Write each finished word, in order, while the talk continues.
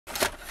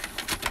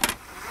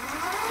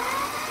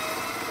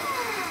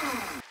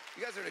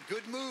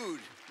good mood.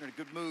 You're in a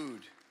good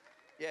mood.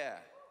 Yeah.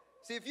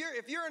 See, if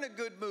you're in a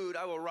good mood,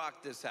 I will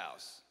rock this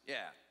house.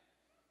 Yeah.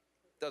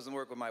 Doesn't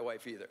work with my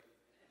wife either.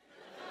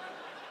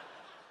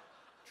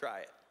 Try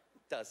it.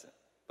 It doesn't.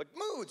 But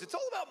moods, it's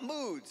all about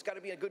moods. Got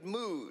to be in a good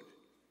mood,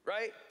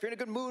 right? If you're in a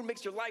good mood, it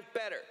makes your life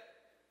better.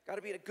 Got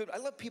to be in a good, I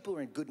love people who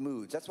are in good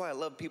moods. That's why I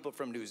love people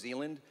from New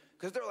Zealand,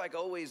 because they're like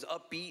always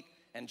upbeat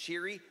and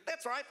cheery.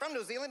 That's right, from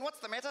New Zealand, what's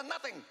the matter?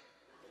 Nothing.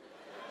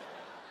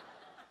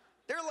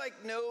 They're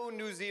like no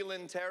New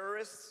Zealand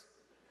terrorists.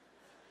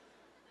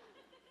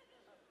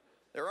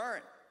 There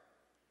aren't.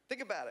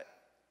 Think about it.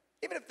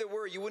 Even if there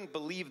were, you wouldn't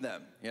believe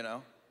them, you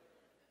know?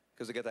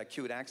 Because they got that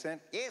cute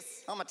accent. Yes,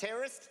 I'm a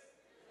terrorist.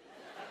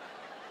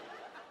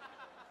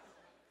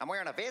 I'm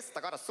wearing a vest.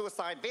 I got a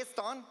suicide vest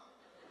on.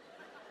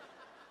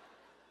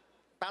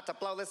 About to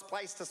blow this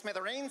place to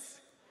smithereens.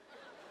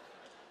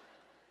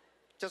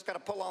 Just got to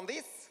pull on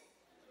this.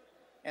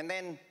 And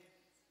then,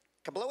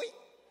 kablooey.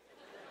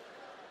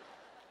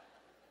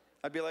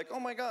 I'd be like, oh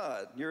my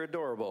God, you're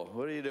adorable.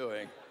 What are you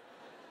doing?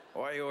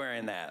 Why are you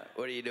wearing that?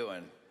 What are you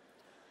doing?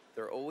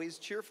 They're always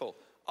cheerful.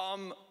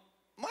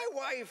 My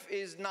wife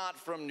is not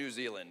from New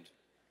Zealand.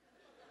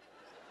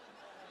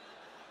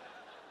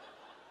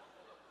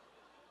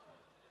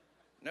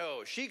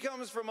 No, she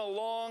comes from a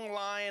long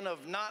line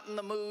of not in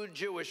the mood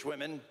Jewish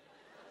women.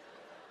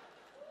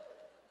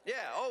 Yeah,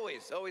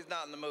 always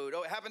not in the mood.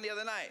 Oh, it happened the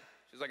other night.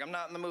 She's like, I'm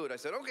not in the mood. I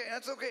said, okay,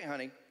 that's okay,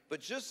 honey.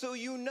 But just so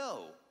you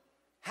know,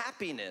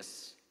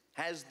 happiness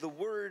has the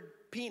word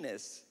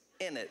penis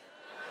in it.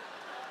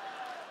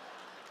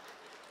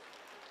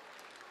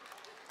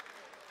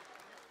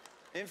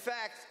 In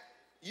fact,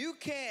 you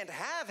can't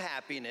have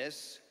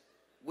happiness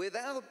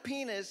without a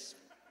penis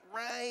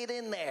right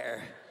in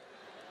there.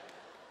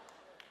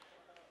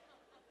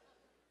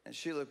 And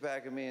she looked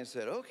back at me and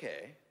said,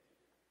 okay,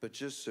 but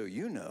just so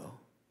you know,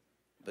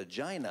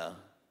 vagina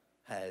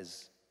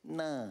has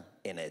na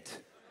in it.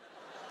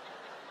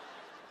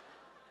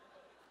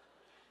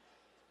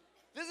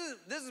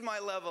 This is my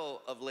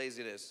level of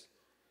laziness.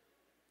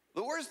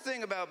 The worst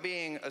thing about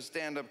being a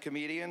stand-up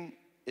comedian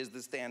is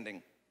the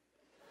standing.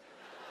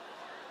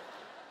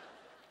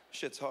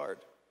 Shit's hard.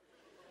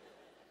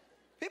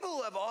 People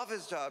who have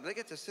office jobs, they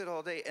get to sit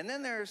all day, and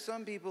then there are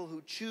some people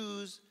who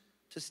choose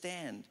to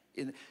stand.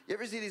 You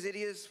ever see these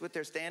idiots with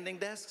their standing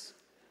desks?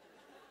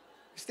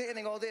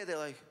 Standing all day, they're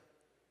like,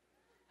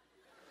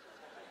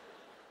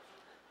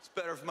 it's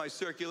better for my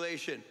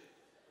circulation.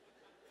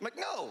 I'm like,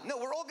 no,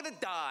 we're all gonna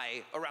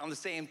die around the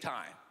same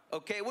time,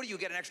 okay? What do you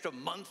get, an extra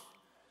month?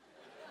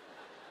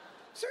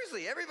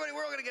 Seriously, everybody,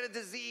 we're all gonna get a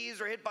disease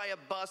or hit by a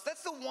bus.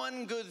 That's the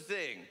one good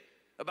thing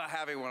about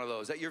having one of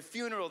those. At your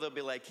funeral, they'll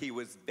be like, he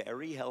was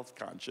very health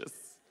conscious.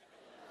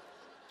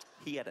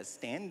 He had a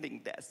standing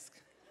desk.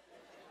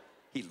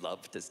 He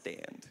loved to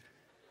stand.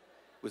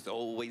 Was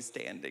always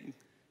standing.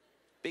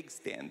 Big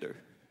stander.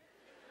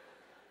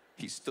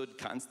 He stood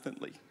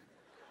constantly.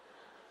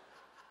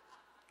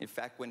 In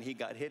fact, when he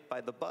got hit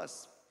by the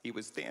bus, he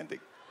was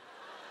standing.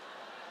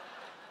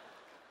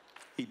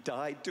 He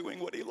died doing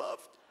what he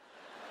loved.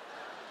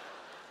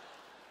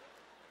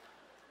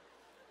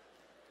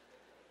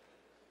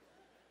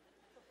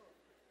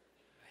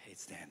 I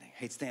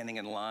hate standing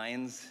in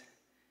lines.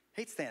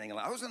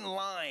 I was in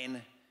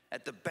line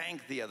at the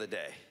bank the other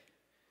day.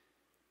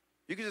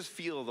 You could just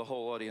feel the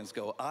whole audience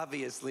go,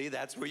 obviously,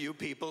 that's where you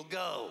people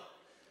go.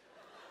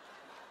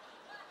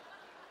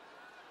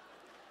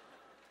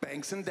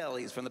 Banks and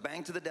delis, from the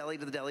bank to the deli,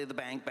 to the deli to the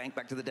bank, bank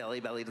back to the deli,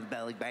 belly to the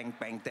belly, bank,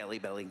 bank, deli,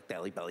 belly,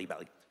 deli, belly,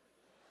 belly.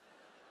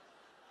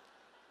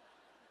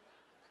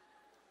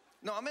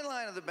 No, I'm in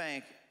line at the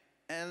bank,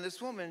 and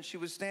this woman, she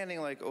was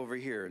standing like over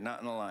here, not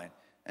in the line.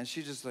 And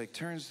she just like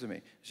turns to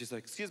me. She's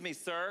like, excuse me,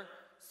 sir,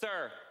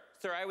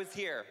 I was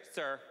here,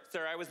 sir,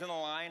 I was in the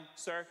line,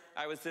 sir,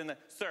 I was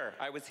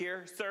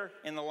here, sir,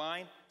 in the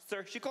line,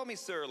 sir. She called me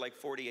sir like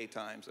 48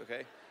 times,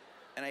 okay?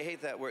 And I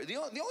hate that word. The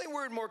only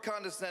word more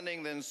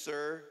condescending than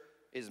sir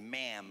is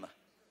ma'am.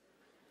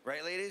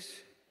 Right, ladies?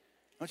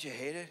 Don't you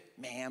hate it?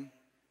 Ma'am.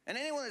 And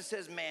anyone that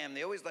says ma'am,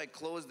 they always like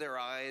close their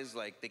eyes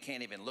like they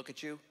can't even look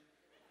at you.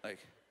 Like,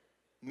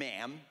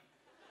 ma'am.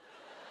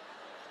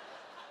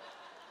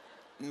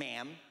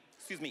 Ma'am.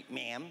 Excuse me,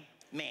 ma'am.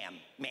 Ma'am.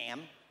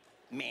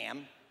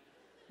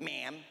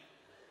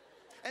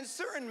 And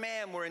sir and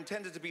ma'am were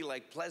intended to be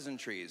like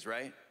pleasantries,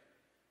 right?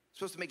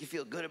 Supposed to make you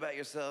feel good about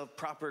yourself,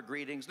 proper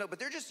greetings. No, but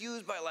they're just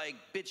used by like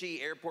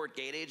bitchy airport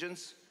gate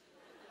agents.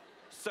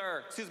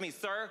 Sir, excuse me,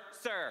 sir,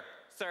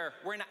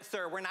 we're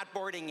not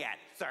boarding yet,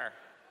 sir,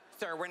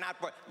 we're not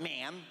boarding.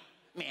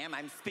 Ma'am,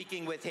 I'm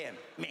speaking with him,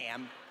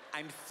 ma'am.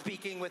 I'm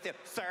speaking with him.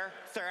 Sir,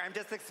 I'm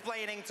just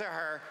explaining to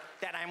her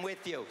that I'm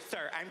with you.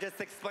 Sir, I'm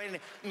just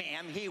explaining.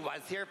 Ma'am, he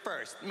was here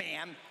first.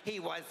 Ma'am, he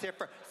was here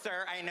first.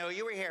 Sir, I know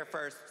you were here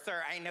first.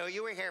 Sir, I know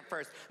you were here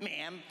first.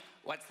 Ma'am,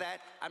 what's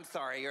that? I'm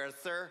sorry, you're a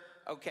sir?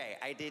 Okay,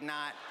 I didn't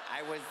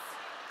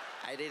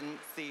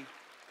see.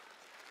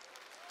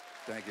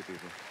 Thank you,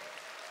 people.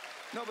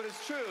 No, but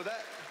it's true.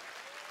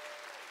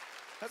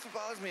 That's what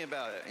bothers me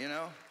about it, you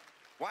know?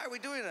 Why are we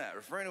doing that?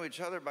 Referring to each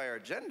other by our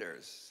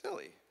genders.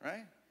 Silly,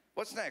 right?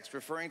 What's next?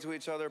 Referring to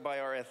each other by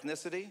our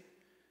ethnicity?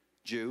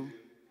 Jew.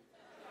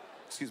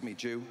 Excuse me,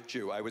 Jew.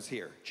 Jew, I was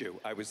here. Jew,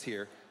 I was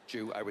here.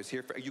 Jew, I was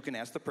here. You can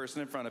ask the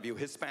person in front of you.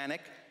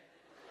 Hispanic.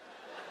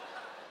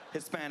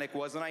 Hispanic,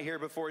 wasn't I here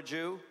before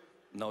Jew?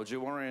 No,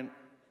 Jew weren't.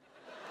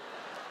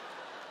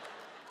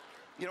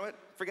 You know what?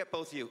 Forget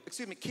both of you.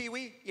 Excuse me,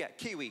 Kiwi? Yeah,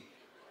 Kiwi.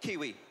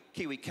 Kiwi.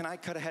 Kiwi, can I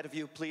cut ahead of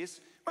you,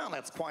 please? Well,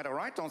 that's quite all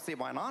right. Don't see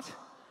why not.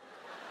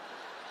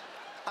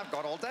 I've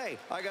got all day.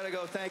 I gotta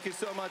go. Thank you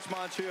so much,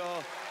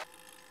 Montreal.